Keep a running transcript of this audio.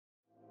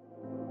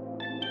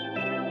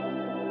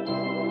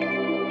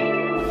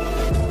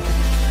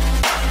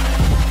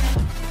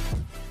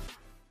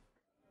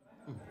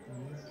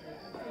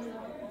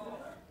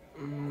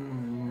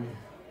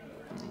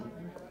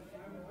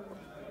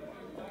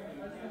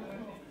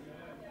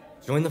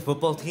Join the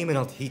football team and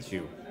I'll teach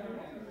you.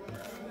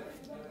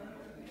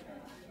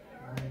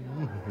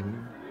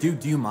 Dude,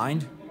 do you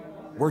mind?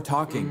 We're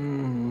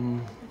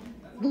talking.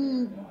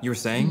 You were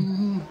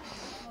saying?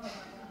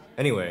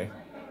 Anyway.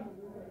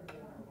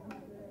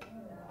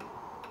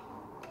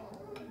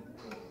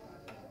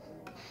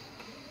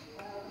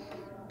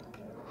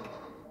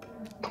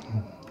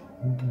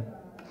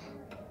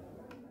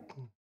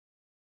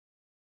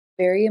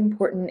 Very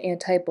important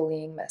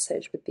anti-bullying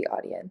message with the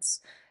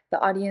audience. The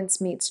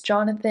audience meets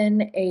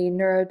Jonathan, a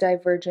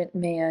neurodivergent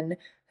man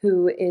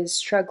who is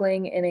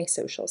struggling in a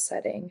social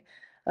setting.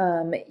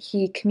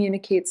 He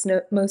communicates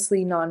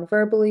mostly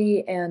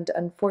non-verbally, and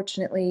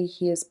unfortunately,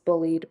 he is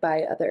bullied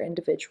by other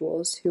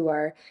individuals who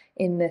are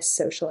in this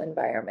social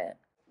environment.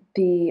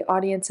 The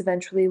audience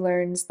eventually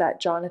learns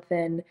that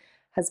Jonathan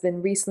has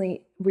been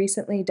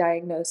recently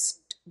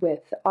diagnosed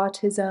with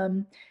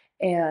autism,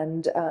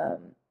 and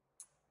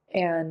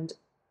and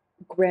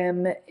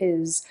Grimm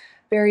is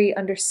very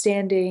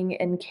understanding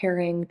and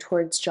caring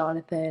towards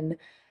Jonathan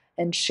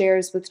and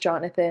shares with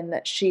Jonathan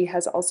that she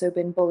has also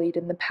been bullied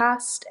in the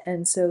past,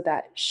 and so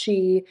that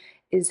she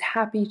is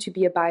happy to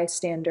be a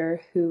bystander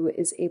who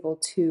is able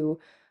to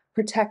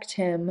protect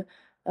him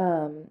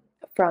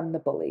from the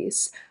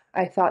bullies.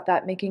 I thought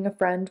that Making a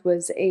Friend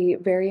was a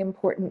very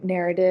important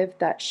narrative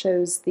that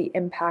shows the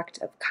impact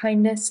of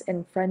kindness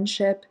and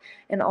friendship,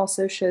 and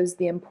also shows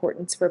the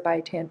importance for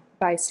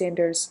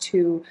bystanders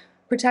to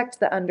protect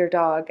the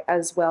underdog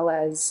as well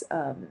as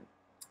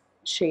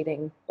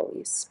shading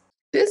bullies.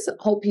 This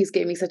whole piece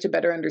gave me such a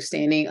better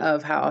understanding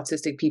of how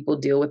autistic people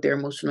deal with their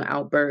emotional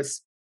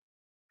outbursts,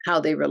 how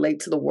they relate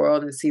to the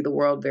world and see the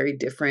world very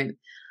different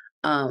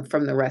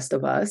from the rest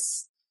of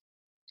us.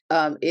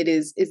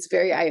 It's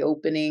very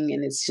eye-opening,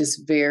 and it's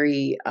just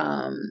very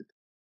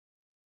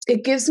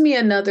it gives me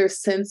another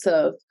sense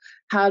of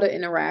how to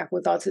interact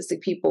with autistic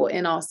people,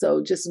 and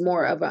also just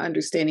more of an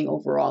understanding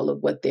overall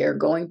of what they're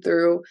going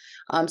through.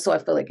 So I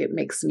feel like it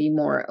makes me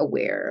more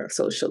aware,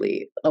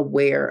 socially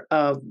aware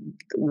of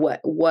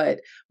what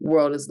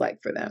world is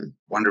like for them.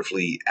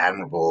 Wonderfully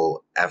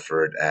admirable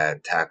effort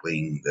at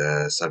tackling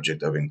the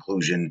subject of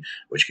inclusion,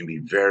 which can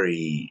be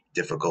very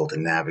difficult to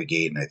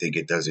navigate. And I think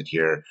it does it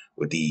here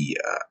with the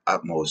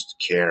utmost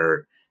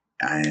care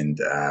and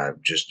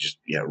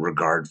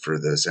regard for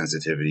the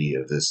sensitivity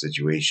of this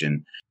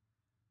situation.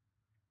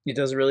 It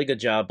does a really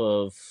good job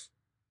of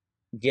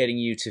getting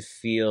you to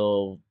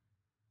feel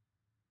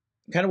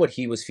kind of what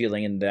he was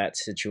feeling in that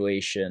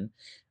situation.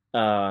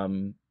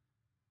 It's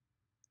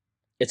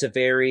a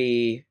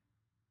very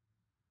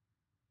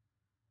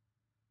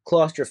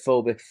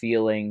claustrophobic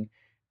feeling,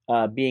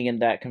 being in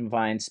that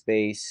confined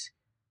space.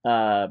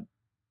 You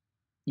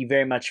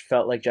very much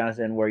felt like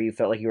Jonathan, where you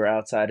felt like you were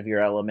outside of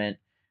your element.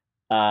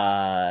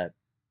 And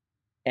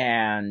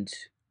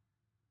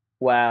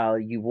while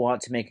you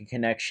want to make a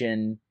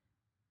connection,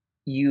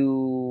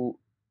 you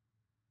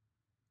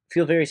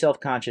feel very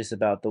self-conscious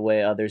about the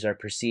way others are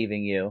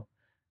perceiving you.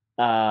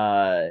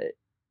 It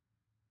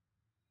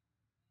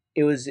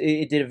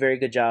did a very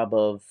good job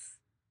of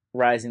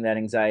rising that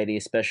anxiety,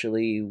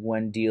 especially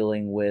when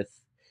dealing with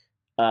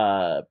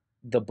the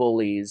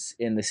bullies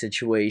in the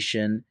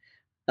situation.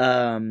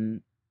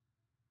 But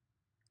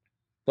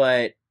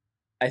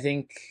I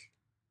think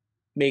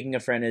Making a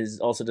Friend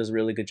also does a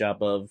really good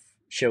job of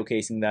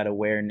showcasing that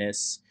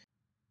awareness,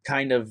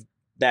 kind of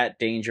that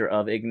danger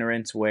of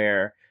ignorance,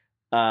 where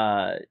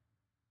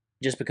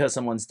just because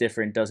someone's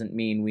different doesn't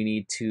mean we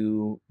need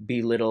to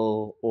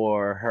belittle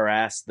or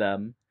harass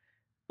them.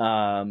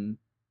 I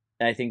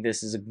think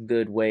this is a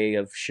good way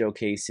of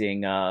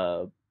showcasing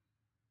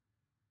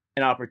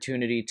an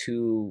opportunity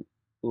to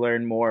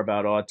learn more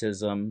about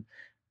autism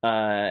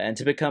and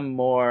to become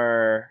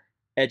more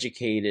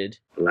educated.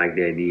 I like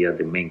the idea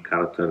the main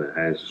character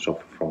has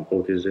suffered from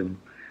autism,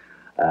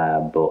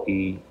 but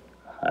he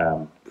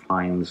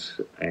finds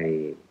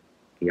a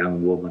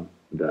young woman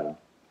that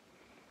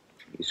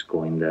is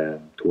going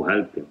to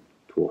help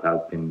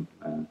him,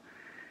 and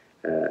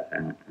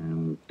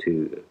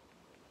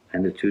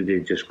the two, they're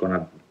just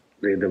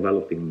they're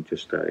developing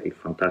just a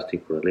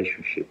fantastic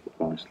relationship,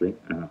 honestly,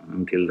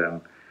 until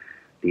then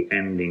the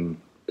ending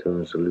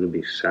turns a little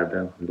bit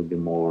sadder, a little bit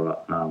more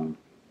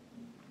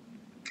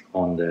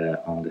on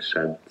the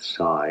sad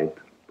side,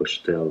 but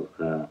still,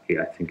 I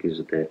think is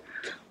the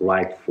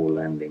rightful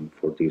ending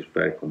for this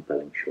very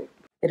compelling show.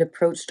 It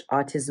approached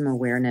autism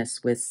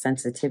awareness with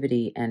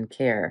sensitivity and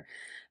care.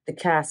 The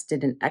cast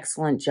did an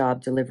excellent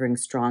job delivering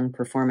strong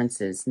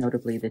performances,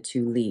 notably the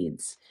two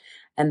leads.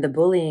 And the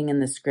bullying in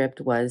the script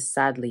was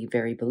sadly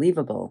very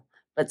believable,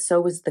 but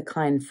so was the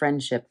kind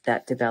friendship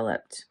that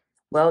developed.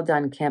 Well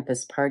done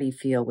campus party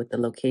feel with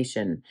the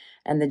location,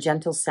 and the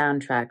gentle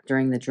soundtrack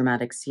during the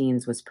dramatic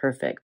scenes was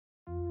perfect.